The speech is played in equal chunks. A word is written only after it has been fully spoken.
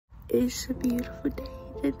It's a beautiful day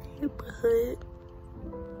in the neighborhood.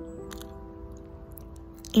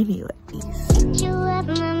 Anyways. Get you up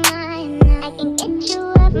my mind. I can get you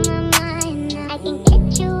up my mind. I can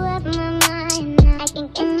get you up my mind. I can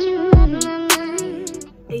get you up my mind.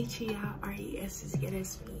 H-E-I-R-E-S, yeah,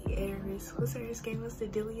 that's me, Aries. What's Aries game? What's the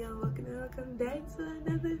dealio? Welcome back to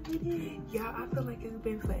another video. Y'all, I feel like it's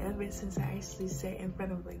been forever since I actually sat in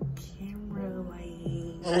front of a camera, like...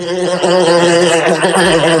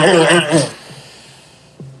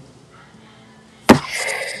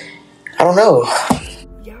 I don't know.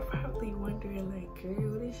 Y'all probably wondering, like,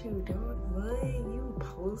 girl, what is you doing? What? You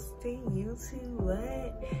posting YouTube?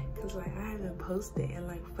 What? Cause like I haven't posted in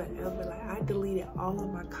like forever. Like I deleted all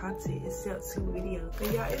of my content except 2 videos.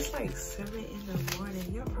 But y'all, it's like 7 in the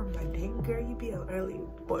morning. Y'all probably like, dang girl, you be up early.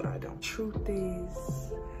 But I don't. Truth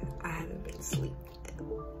is, I haven't been sleeping.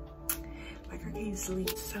 Like I can't sleep.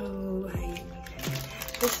 So like,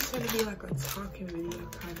 this is gonna be like a talking video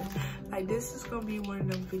kind of. Like this is gonna be one of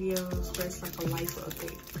them videos where it's like a life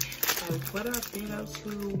update. Like what I've been up to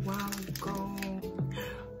while I'm gone.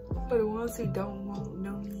 For the ones who don't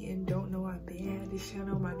know me and don't know I've been at this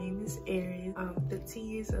channel, my name is Aries. I'm 15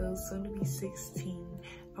 years old, soon to be 16.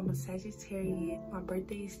 I'm a Sagittarius. My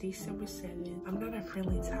birthday is December 7th. I'm not a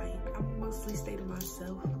friendly type. I'm mostly stay to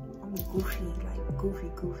myself. I'm goofy, like goofy.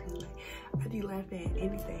 Like I do laugh at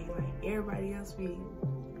anything. Like everybody else be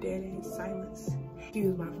dead in silence.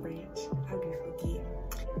 Excuse my French. I do forget.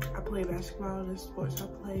 I play basketball, the sports I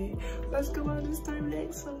play basketball this time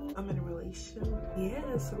next, so I'm in a relationship.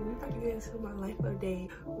 Yeah, so we about to get into my life update.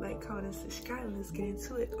 Like, comment, and subscribe. Let's get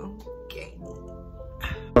into it. Okay.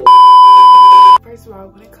 First of all,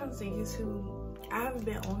 when it comes to YouTube, I haven't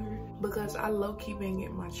been on here because I low-key been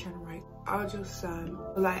getting my channel right. I'll just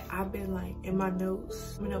like I've been like in my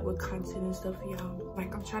notes coming up with content and stuff for y'all.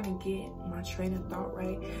 Like I'm trying to get my train of thought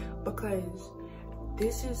right because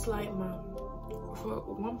this is like my, for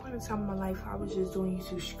one point in time in my life, I was just doing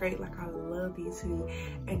YouTube straight. Like I love YouTube,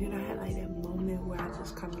 and then I had like that moment where I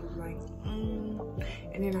just kind of was like,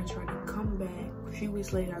 and then I tried to come back. A few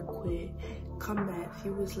weeks later, I quit. Come back. A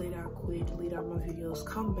few weeks later, I quit. Delete all my videos.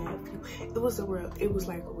 Come back. It was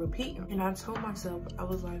like a repeat. And I told myself, I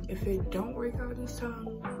was like, if it don't work out this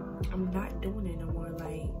time, I'm not doing it no more.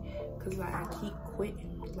 Like, cause like I keep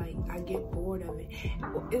quitting. Like I get bored of it.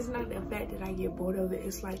 It's not the fact that I get bored of it.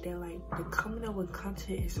 It's like that, like the coming up with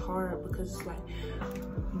content is hard because it's like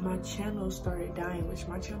my channel started dying, which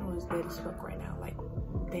my channel is dead as fuck right now. Like,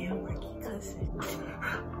 damn, I keep cussing.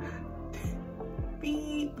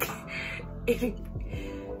 Beep. I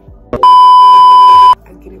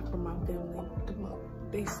get it from my family.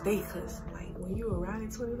 They stay cussing. Like when you around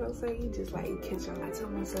it 24/7, you just like catch on. I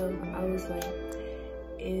told myself, I was like,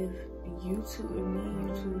 if YouTube and me and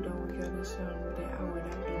YouTube don't work out this time, that I would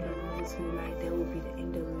not do nothing with YouTube. Like that would be the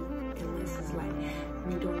end of it, unless it's like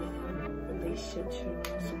me doing a relationship channel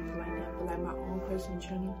or something like that. But like my own personal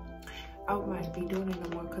channel, I might be doing it no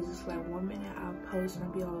more because it's like 1 minute I'll post and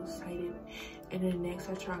I'll be all excited, and then the next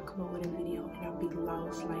I try and come up with a video and I'll be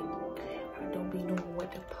lost. Like I don't be knowing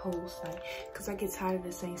what to post, like because I get tired of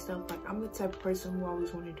the same stuff. Like I'm the type of person who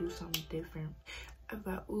always want to do something different. I'm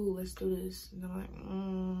like, ooh, let's do this. And I'm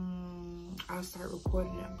like, I'll start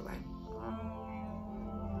recording it. I'm like,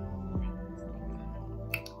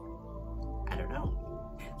 I don't know.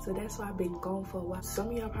 So that's why I've been gone for a while. Some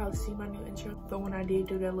of y'all probably see my new intro. But when I did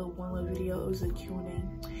do that little one video, it was a Q&A,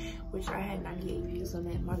 which I had 98 views on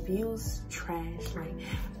that. My views trash. Like,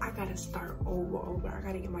 I gotta start over. I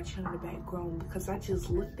gotta get my channel back grown because I just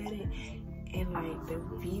looked at it and like the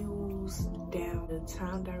views down, the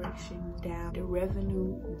time direction down, the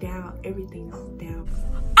revenue down, everything's down.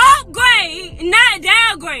 Upgrade, not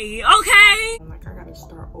downgrade, okay? Like I gotta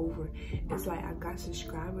start over. It's like I got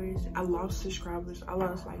subscribers. I lost subscribers. I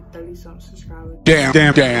lost like 30-something subscribers. Damn.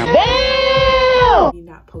 You're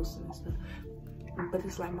not posting and stuff. But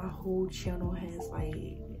it's like my whole channel has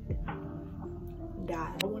like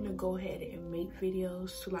died. I wanna go ahead and make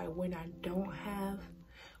videos to like when I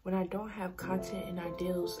don't have content and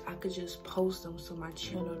ideals, I could just post them so my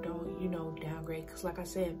channel don't, you know, downgrade. Cause like I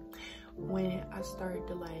said, when I started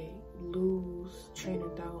to like lose train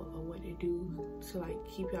of thought of what to do to like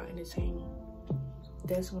keep y'all entertained,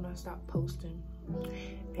 that's when I stopped posting.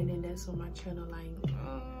 And then that's when my channel like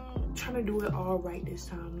trying to do it all right this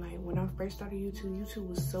time. Like when I first started YouTube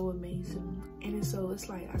was so amazing. And then so it's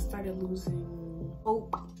like I started losing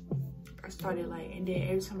hope. I started like, and then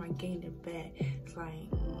every time I gained it back, it's like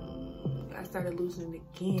I started losing it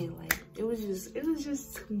again. Like it was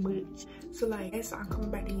just too much. So like as I'm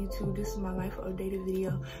coming back to YouTube, this is my life updated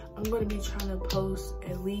video. I'm gonna be trying to post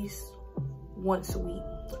at least once a week.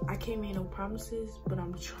 I can't make no promises, but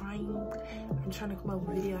I'm trying to come up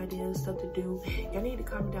with video ideas, stuff to do. Y'all need to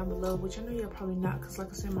comment down below, which I know y'all probably not, because like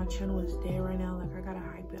I said, my channel is dead right now. Like, I gotta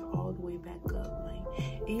hype it all the way back up. Like,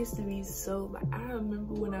 it used to be so, like, I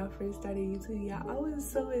remember when I first started YouTube, y'all, I was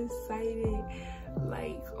so excited.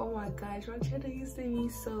 Like, oh my gosh, my channel used to be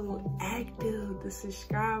so active. The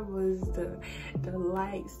subscribers, the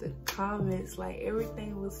likes, the comments, like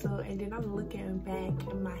everything was so. And then I'm looking back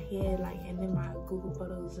in my head, like, and then my Google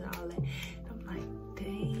photos and all that. I'm like,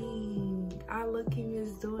 dang, I lucky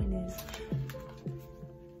was doing this.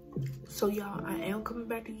 So y'all, I am coming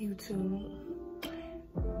back to YouTube.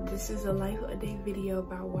 This is a life update video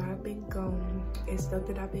about why I've been gone and stuff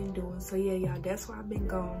that I've been doing. So yeah, y'all, that's why I've been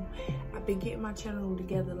gone. I've been getting my channel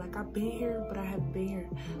together. Like, I've been here, but I haven't been here.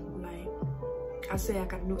 Like I said, I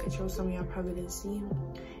got a new intro, some of y'all probably didn't see.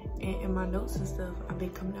 And in my notes and stuff, I've been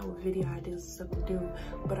coming out with video ideas and stuff to do.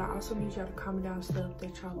 But I also need y'all to comment down stuff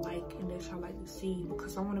that y'all like and that y'all like to see,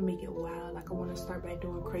 because I want to make it wild. Like, I want to start back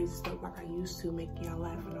doing crazy stuff like I used to, making y'all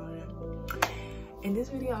laugh and all that. In this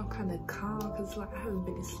video, I'm kind of calm because, like, I haven't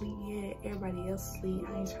been to sleep yet. Everybody else sleep.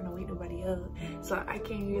 I ain't trying to wake nobody up. So I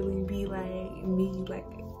can't really be like me. Like,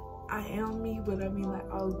 I am me, but I mean, like,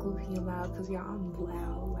 all goofy and loud, because y'all, I'm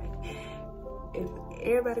loud. Like, if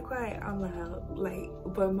everybody quiet, I'm loud. Like,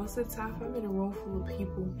 but most of the time, if I'm in a room full of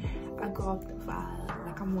people, I go off the vibe.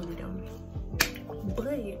 Like, I'm one of them.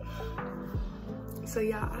 But so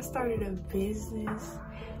y'all, I started a business.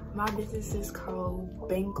 My business is called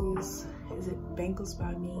Bangles. Is it Bangles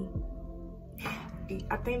by Me?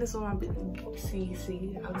 I think that's what my business.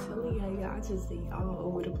 See, I'm telling y'all, I just be all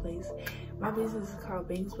over the place. My business is called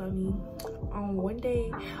Bangles by Me. One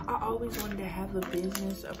day, I always wanted to have a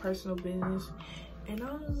business, a personal business. And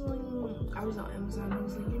I was like, I was on Amazon. I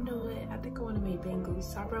was like, you know what? I think I want to make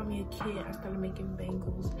bangles. So I brought me a kit. I started making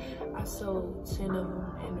bangles. I sold 10 of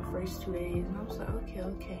them in the first 2 days. And I was like,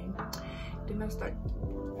 okay. Then I started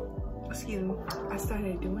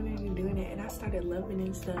doing it, and I started loving it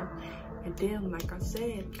and stuff. And then, like I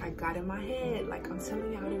said, I got in my head. Like, I'm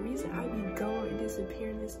telling y'all, the reason I be going and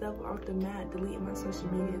disappearing and stuff off the mat, deleting my social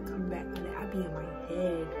media, come back on it, I be in my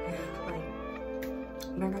head. Like,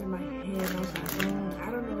 when I got in my head, I was like,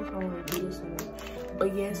 I don't know if I want to do this or not.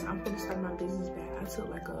 But yes, I'm gonna start my business back. I took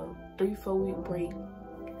like a 3-4 week break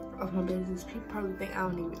of my business. People probably think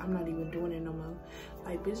I'm not even doing it no more.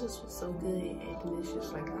 Like, business was so good, and it's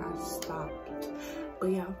just like I stopped. But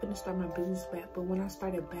yeah, I'm gonna start my business back. But when I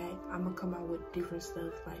started back, I'm gonna come out with different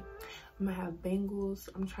stuff. Like, I'm gonna have bangles.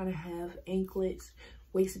 I'm trying to have anklets,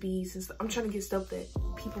 waist beads, and stuff. I'm trying to get stuff that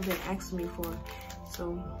people been asking me for.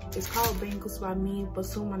 So it's called Bangles by Me, but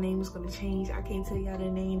soon my name is gonna change. I can't tell y'all the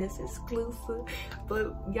name, that's exclusive.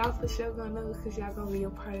 But y'all for sure gonna know, because y'all gonna be a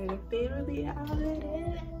part of the family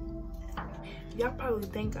already. Y'all probably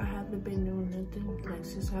think I haven't been doing nothing, like,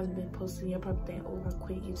 since I haven't been posting. Y'all probably think, oh, I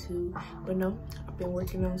quit YouTube. But no, I've been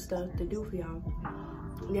working on stuff to do for y'all.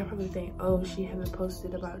 Y'all probably think, oh, she haven't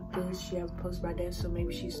posted about this, she haven't posted about that, so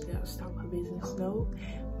maybe she still stopped her business. No,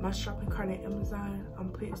 my shopping cart at Amazon,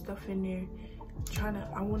 I'm putting stuff in there.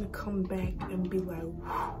 I want to come back and be like,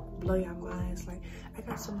 blow your minds. Like, I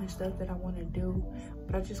got so much stuff that I want to do,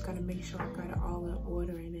 but I just got to make sure I got it all in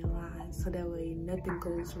order and in line, so that way nothing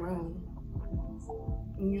goes wrong.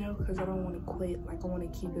 You know, because I don't want to quit. Like, I want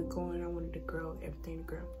to keep it going. I wanted to grow, everything to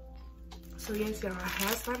grow. So yes, y'all, I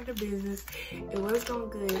have started a business. It was going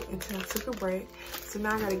good until I took a break. So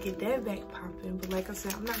now I got to get that back popping. But like I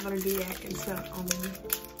said, I'm not going to do that until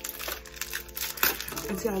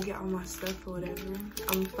I get all my stuff or whatever.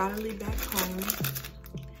 I'm finally back home.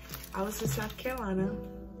 I was in South Carolina.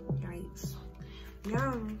 Yikes.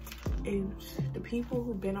 Yeah, the people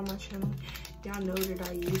who've been on my channel, y'all know that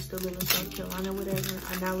I used to live in South Carolina, whatever.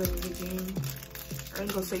 I now live in Virginia. I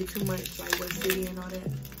ain't gonna say too much, like what city and all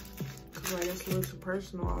that, cause like that's a little too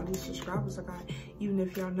personal. All these subscribers I got, even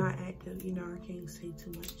if y'all not active, you know, I can't say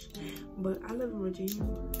too much. But I live in Virginia.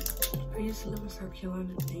 I used to live in South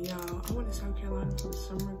Carolina, and y'all, I went to South Carolina for the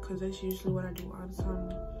summer, cause that's usually what I do all the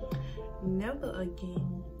time. Never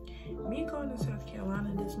again. Me going to South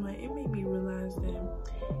Carolina this month, it made me realize that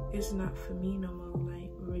it's not for me no more. Like,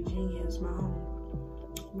 Virginia is my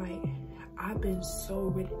home. Like, I've been so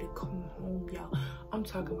ready to come home, y'all. I'm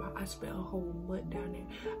talking about, I spent a whole month down there.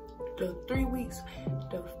 The 3 weeks,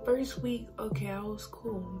 the first week, okay, I was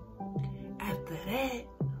cool. After that,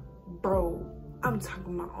 bro, I'm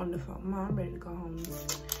talking about on the phone. Mom, I'm ready to go home.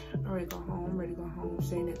 I'm ready to go home. I'm ready to go home. I'm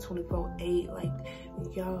saying that 24/8.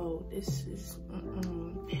 Like, yo, this is,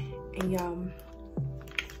 And y'all,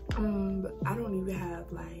 I don't even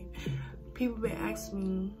have, like, people been asking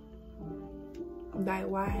me, Like,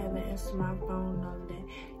 why I haven't answered my phone and all of that.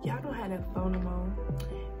 Y'all don't have that phone no more.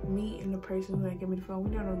 Me and the person who gave me the phone,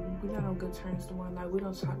 we're not on good terms no more. Like, we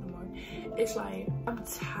don't talk no more. It's like, I'm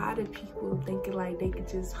tired of people thinking like they could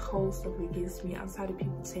just hold stuff against me. I'm tired of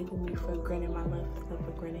people taking me for granted, my life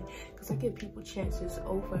for granted. Because I give people chances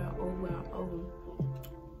over and over and over.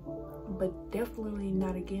 But definitely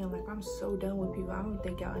not again. Like, I'm so done with people. I don't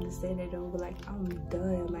think y'all understand that though, but like, I'm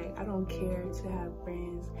done. Like, I don't care to have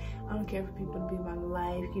friends. I don't care for people to be in my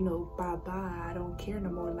life, you know, bye-bye. I don't care no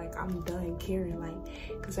more. Like, I'm done caring. Like,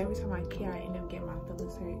 because every time I care, I end up getting my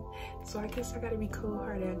feelings hurt. So I guess I gotta be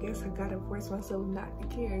cold-hearted. I guess I gotta force myself not to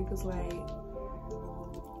care, because like,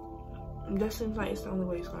 that seems like it's the only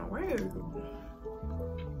way it's gonna work.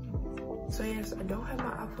 So yes, I don't have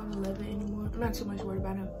my iPhone 11 anymore. I'm not too much worried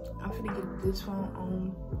about it. I'm finna get this phone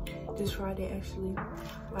on this Friday actually.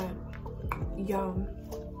 Like, y'all,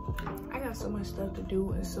 I got so much stuff to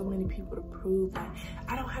do and so many people to prove. Like,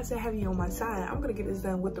 I don't have to have you on my side. I'm gonna get this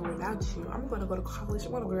done with or without you. I'm gonna go to college.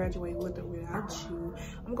 I'm gonna graduate with or without you.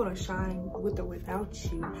 I'm gonna shine with or without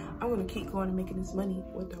you. I'm gonna keep going and making this money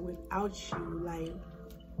with or without you. Like,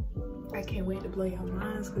 I can't wait to blow your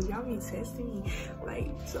minds, because y'all be testing me.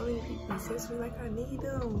 Like, so many people be testing me like I need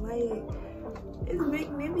them. Like, it's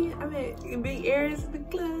Big Nibby. I mean, Big Aries in the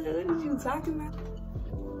club. What are you talking about?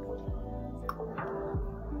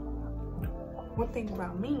 One thing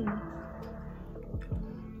about me,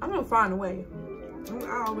 I'm gonna find a way.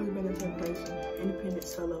 I've always been a type of person. Independent,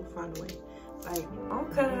 solo, find a way. Like, I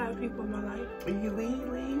don't care to have people in my life. When you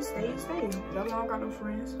leave, stay. Don't got no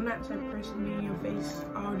friends. I'm not the type of person to be in your face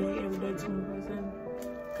all day, every day, 24/7.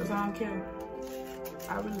 Because I don't care.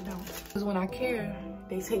 I really don't. Because when I care,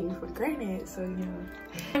 they take me for granted. So, you know,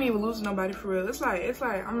 I ain't even losing nobody for real. It's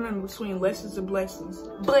like I'm in between lessons and blessings.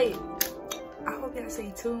 But I hope y'all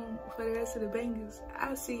stay tuned for the rest of the bangers.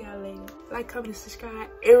 I'll see y'all later. Like, comment, subscribe.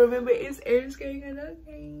 And remember, it's Aries Gang and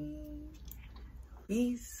okay.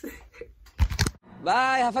 Peace.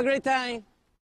 Bye, have a great time.